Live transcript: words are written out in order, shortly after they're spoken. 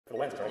The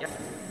lens is right here.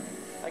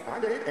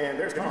 I'm Dave, and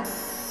there's John.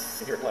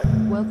 Here, play.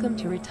 Welcome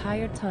to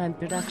Retired Time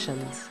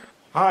Productions.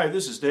 Hi,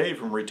 this is Dave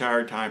from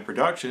Retired Time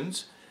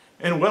Productions,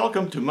 and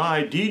welcome to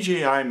my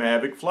DJI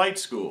Mavic Flight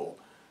School.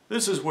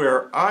 This is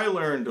where I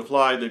learned to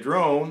fly the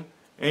drone,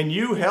 and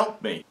you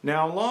help me.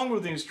 Now, along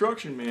with the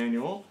instruction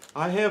manual,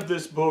 I have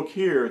this book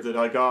here that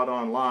I got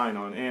online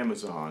on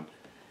Amazon.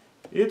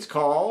 It's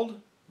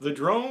called The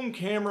Drone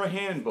Camera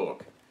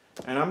Handbook,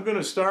 and I'm going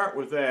to start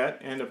with that,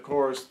 and of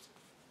course,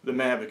 the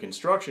Mavic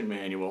instruction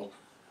manual,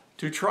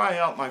 to try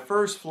out my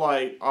first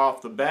flight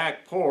off the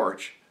back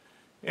porch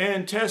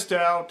and test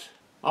out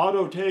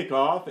auto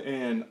takeoff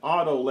and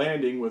auto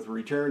landing with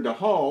return to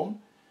home,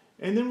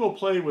 and then we'll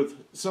play with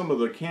some of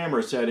the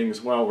camera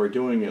settings while we're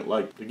doing it,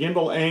 like the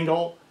gimbal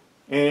angle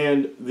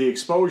and the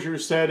exposure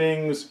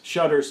settings,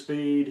 shutter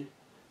speed,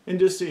 and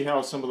just see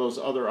how some of those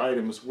other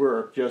items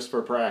work just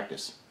for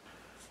practice.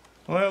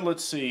 Well,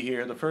 let's see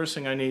here. The first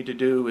thing I need to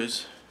do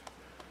is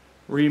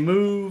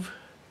remove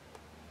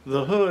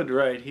the hood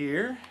right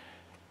here.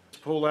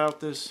 Pull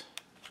out this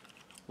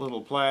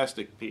little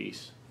plastic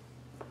piece.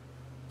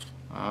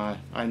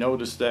 I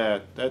noticed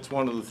that. That's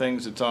one of the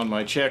things that's on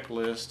my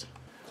checklist.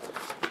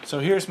 So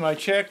here's my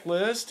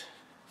checklist.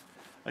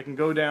 I can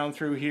go down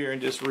through here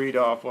and just read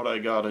off what I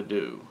gotta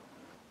do.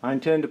 I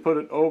intend to put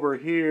it over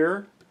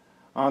here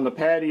on the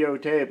patio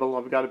table.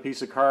 I've got a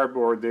piece of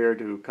cardboard there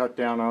to cut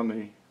down on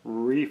the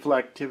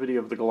reflectivity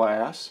of the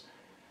glass,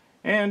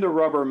 and a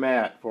rubber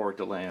mat for it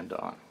to land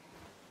on.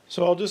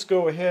 So I'll just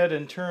go ahead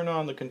and turn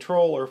on the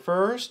controller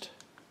first.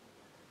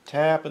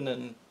 Tap and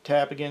then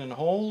tap again and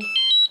hold.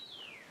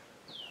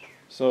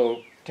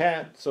 So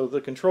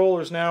the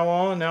controller's now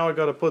on. Now I've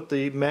got to put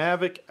the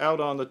Mavic out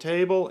on the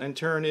table and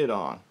turn it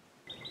on.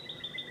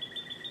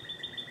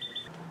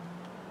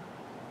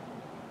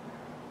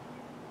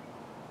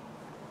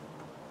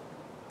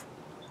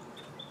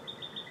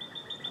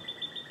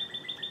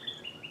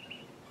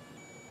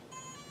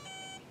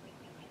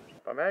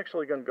 I'm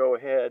actually going to go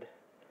ahead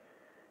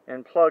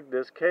and plug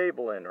this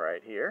cable in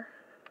right here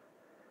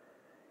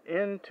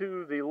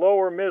into the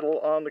lower middle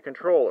on the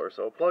controller.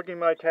 So plugging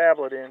my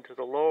tablet into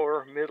the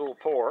lower middle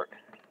port.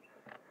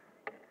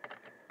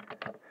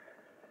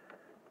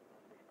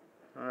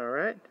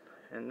 Alright,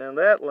 and then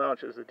that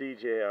launches the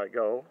DJI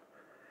Go.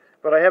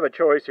 But I have a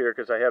choice here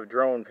because I have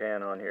Drone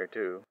Pan on here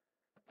too.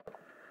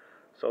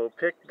 So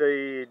pick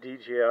the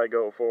DJI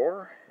Go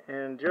 4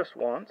 and just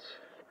once.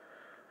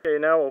 Okay,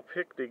 now we'll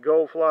pick the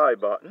Go Fly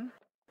button.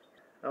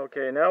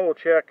 Okay, now we'll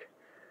check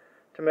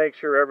to make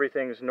sure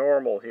everything's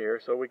normal here.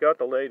 So we got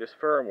the latest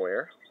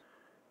firmware.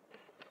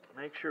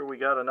 Make sure we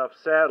got enough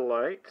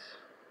satellites.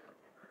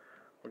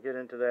 We'll get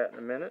into that in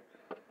a minute.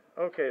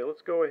 Okay,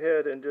 let's go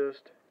ahead and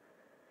just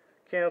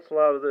cancel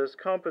out of this.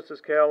 Compass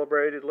is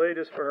calibrated,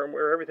 latest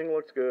firmware, everything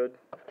looks good.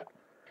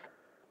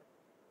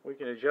 We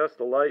can adjust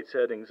the light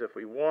settings if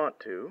we want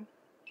to.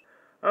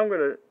 I'm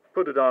going to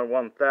put it on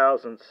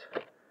 1/1000th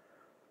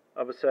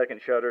of a second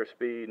shutter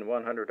speed and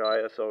 100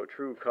 ISO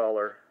true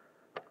color.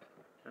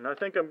 And I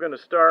think I'm going to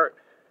start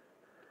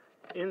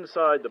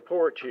inside the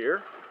porch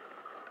here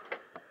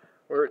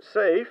where it's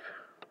safe,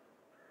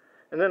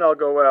 and then I'll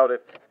go out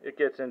if it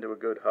gets into a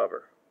good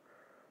hover.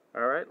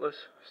 Alright,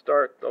 let's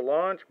start the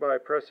launch by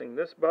pressing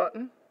this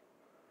button.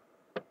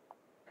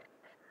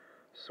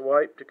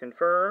 Swipe to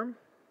confirm.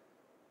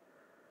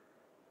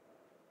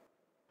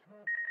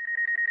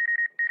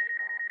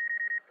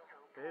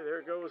 Okay, there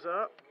it goes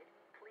up.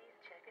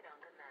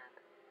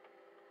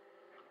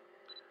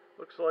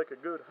 Looks like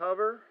a good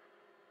hover.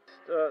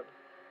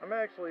 I'm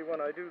actually,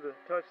 when I do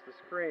touch the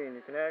screen,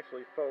 you can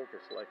actually focus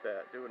like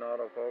that, do an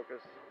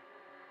autofocus.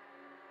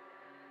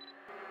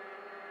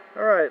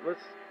 Alright,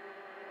 let's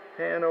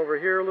pan over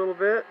here a little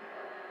bit,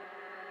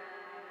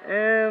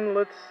 and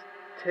let's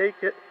take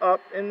it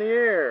up in the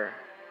air,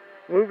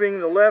 moving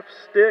the left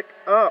stick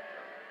up.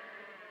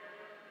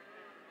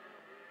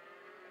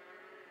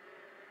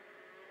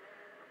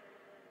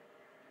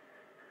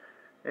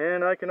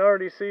 And I can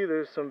already see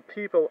there's some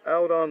people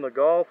out on the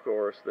golf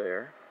course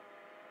there.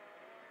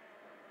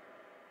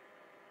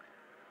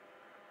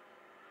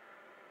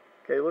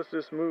 Okay, let's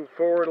just move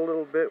forward a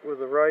little bit with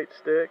the right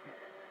stick.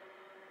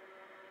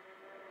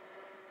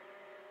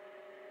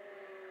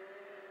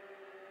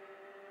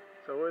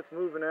 So it's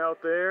moving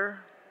out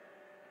there.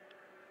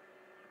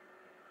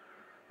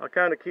 I'll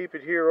kind of keep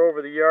it here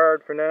over the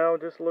yard for now,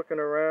 just looking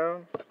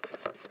around.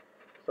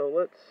 So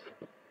let's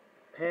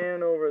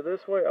pan over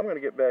this way. I'm going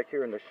to get back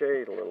here in the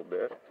shade a little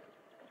bit.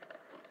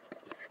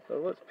 So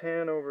let's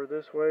pan over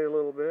this way a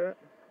little bit.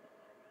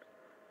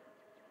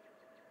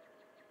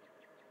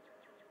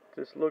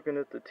 Just looking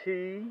at the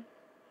tee.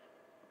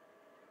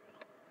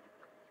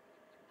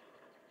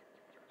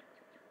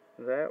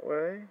 That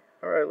way.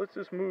 Alright, let's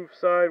just move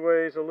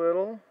sideways a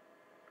little.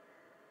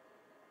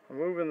 I'm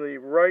moving the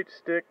right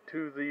stick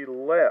to the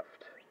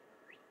left.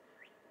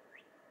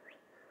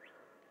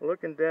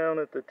 Looking down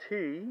at the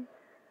tee.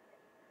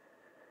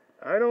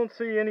 I don't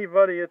see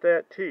anybody at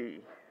that tee.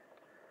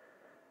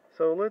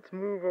 So let's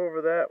move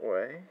over that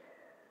way.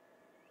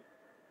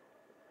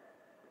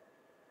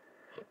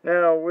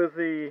 Now with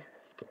the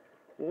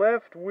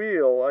left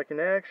wheel I can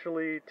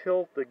actually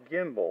tilt the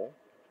gimbal.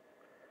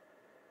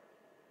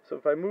 So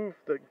if I move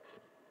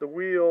the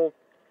wheel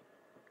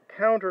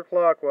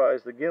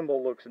counterclockwise, the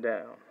gimbal looks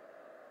down.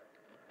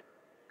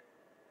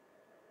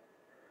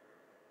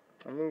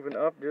 I'm moving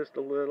up just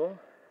a little.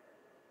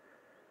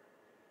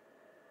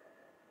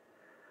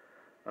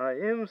 I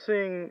am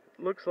seeing,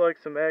 looks like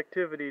some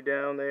activity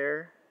down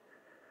there.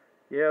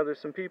 Yeah,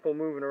 there's some people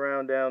moving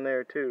around down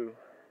there too.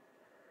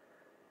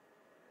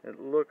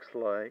 It looks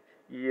like.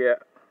 Yeah,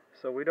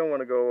 so we don't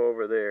want to go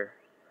over there.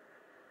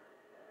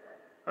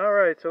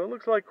 Alright, so it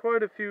looks like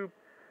quite a few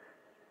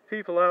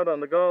people out on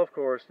the golf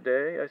course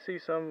today. I see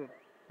some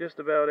just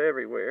about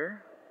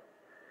everywhere.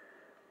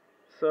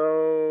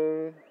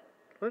 So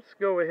let's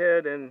go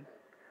ahead and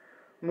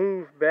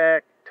move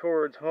back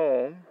towards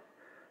home.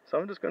 So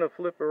I'm just going to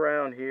flip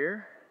around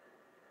here.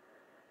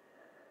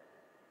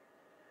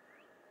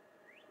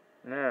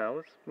 Now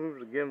let's move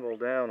the gimbal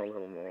down a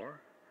little more.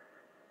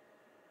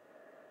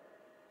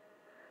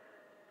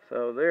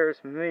 So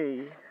there's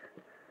me.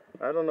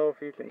 I don't know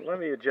if you can, let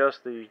me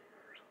adjust the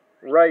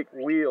right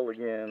wheel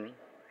again.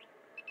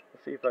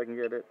 Let's see if I can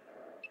get it.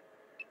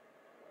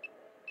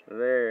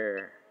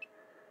 There.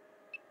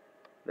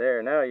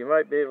 There, now you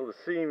might be able to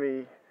see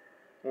me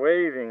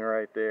waving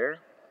right there.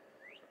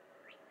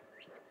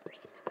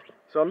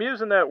 So I'm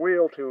using that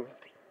wheel to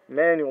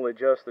manually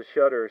adjust the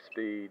shutter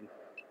speed.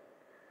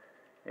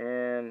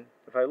 And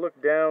if I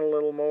look down a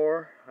little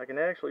more, I can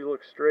actually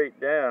look straight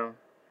down.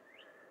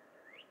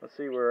 Let's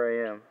see where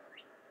I am.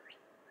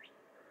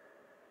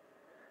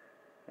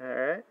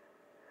 Alright.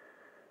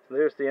 So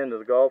there's the end of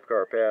the golf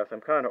cart path.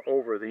 I'm kind of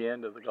over the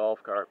end of the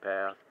golf cart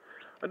path.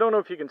 I don't know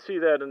if you can see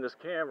that in this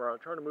camera. I'll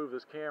try to move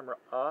this camera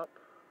up.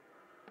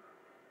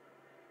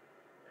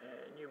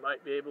 And you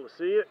might be able to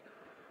see it.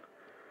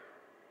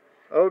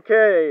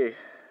 Okay.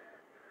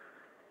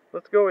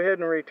 Let's go ahead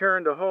and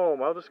return to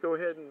home. I'll just go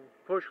ahead and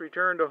push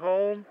return to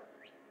home.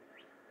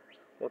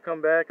 We'll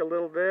come back a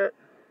little bit.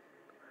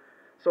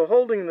 So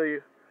holding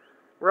the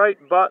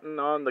right button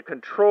on the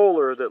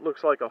controller that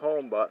looks like a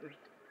home button.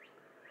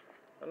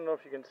 I don't know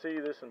if you can see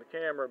this in the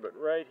camera, but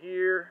right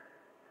here,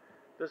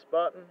 this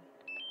button.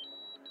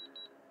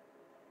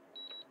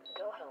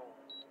 Go home.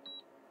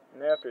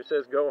 And after it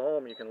says go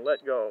home, you can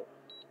let go.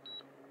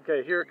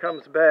 Okay, here it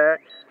comes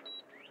back.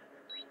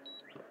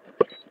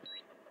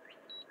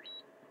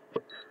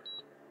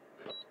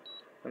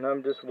 And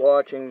I'm just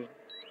watching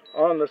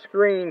on the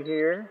screen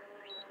here.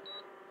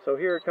 So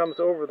here it comes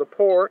over the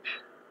porch.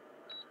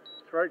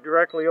 It's right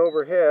directly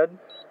overhead.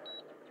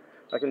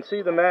 I can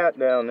see the mat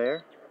down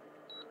there.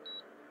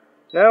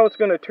 Now it's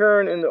going to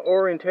turn in the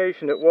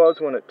orientation it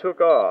was when it took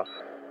off.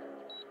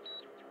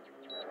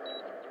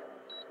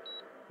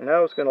 And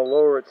now it's going to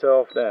lower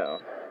itself down.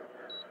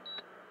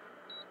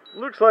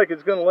 Looks like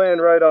it's going to land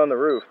right on the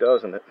roof,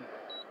 doesn't it?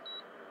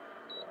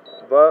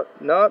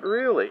 But not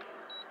really.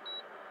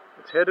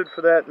 It's headed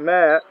for that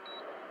mat.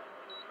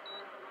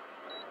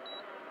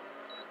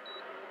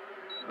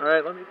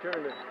 Alright, let me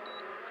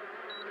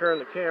turn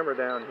the camera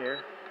down here.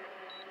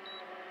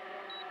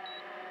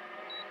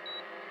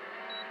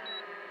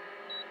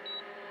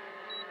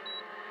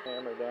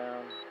 Camera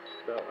down,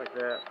 just about like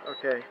that.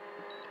 Okay.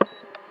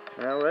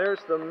 Now there's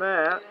the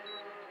mat.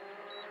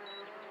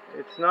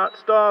 It's not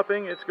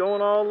stopping, it's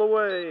going all the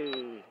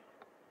way.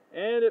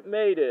 And it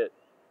made it.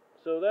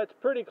 So that's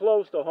pretty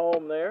close to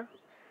home there.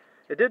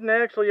 It didn't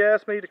actually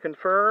ask me to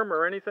confirm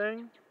or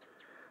anything.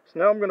 So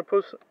now I'm going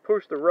to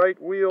push the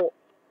right wheel,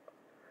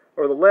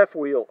 or the left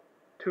wheel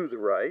to the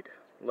right,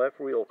 left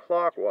wheel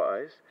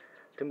clockwise,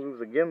 to move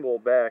the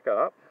gimbal back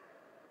up.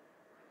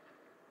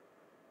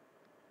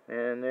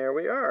 And there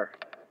we are.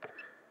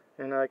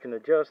 And I can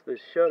adjust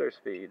this shutter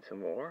speed some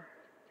more.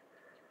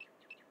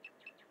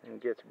 And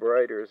it gets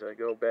brighter as I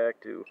go back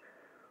to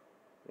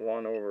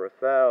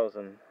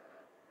 1/1000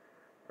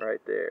 right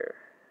there.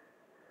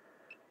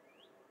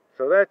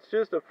 So that's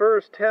just a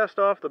first test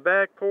off the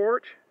back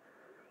porch.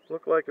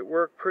 Looked like it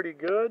worked pretty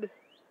good.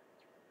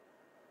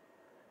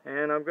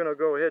 And I'm going to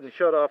go ahead and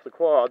shut off the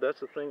quad.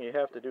 That's the thing you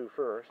have to do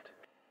first.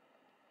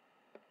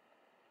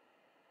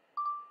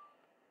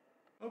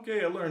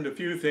 Okay, I learned a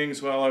few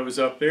things while I was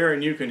up there,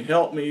 and you can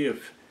help me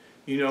if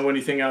you know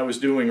anything I was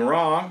doing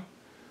wrong.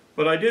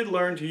 But I did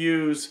learn to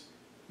use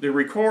the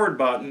record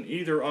button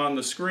either on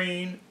the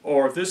screen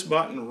or this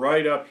button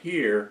right up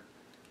here,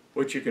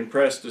 which you can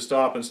press to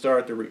stop and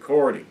start the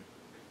recording.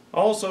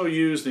 Also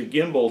use the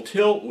gimbal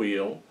tilt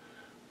wheel,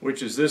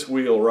 which is this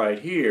wheel right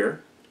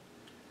here.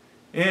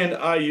 And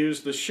I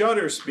use the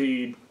shutter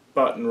speed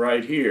button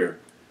right here.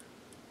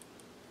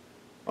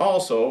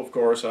 Also, of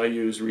course, I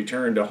use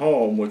return to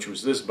home, which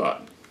was this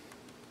button.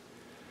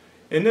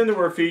 And then there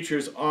were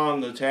features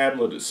on the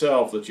tablet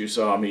itself that you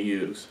saw me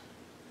use.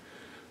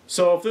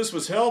 So if this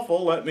was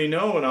helpful, let me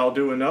know and I'll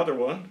do another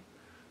one.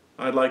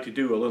 I'd like to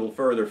do a little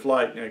further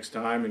flight next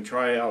time and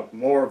try out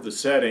more of the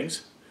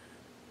settings.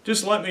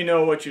 Just let me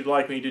know what you'd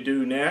like me to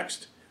do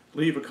next.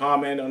 Leave a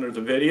comment under the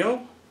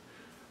video.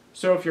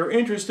 So if you're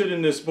interested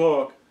in this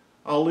book,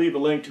 I'll leave a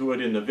link to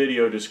it in the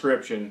video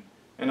description,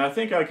 and I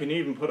think I can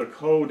even put a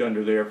code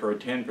under there for a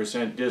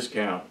 10%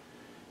 discount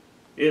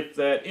if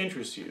that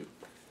interests you.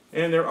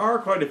 And there are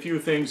quite a few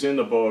things in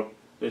the book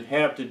that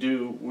have to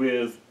do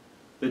with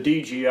the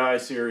DJI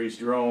series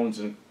drones,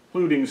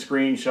 including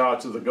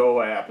screenshots of the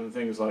Go app and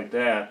things like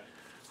that.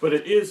 But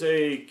it is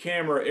a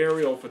camera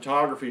aerial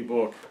photography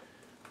book,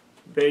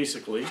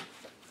 basically.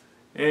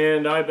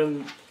 And I've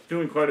been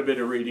doing quite a bit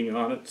of reading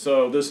on it.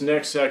 So this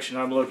next section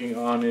I'm looking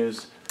on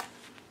is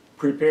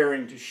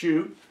preparing to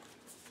shoot.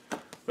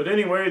 But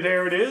anyway,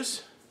 there it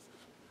is.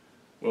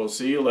 We'll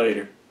see you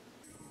later.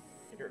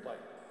 Here, play.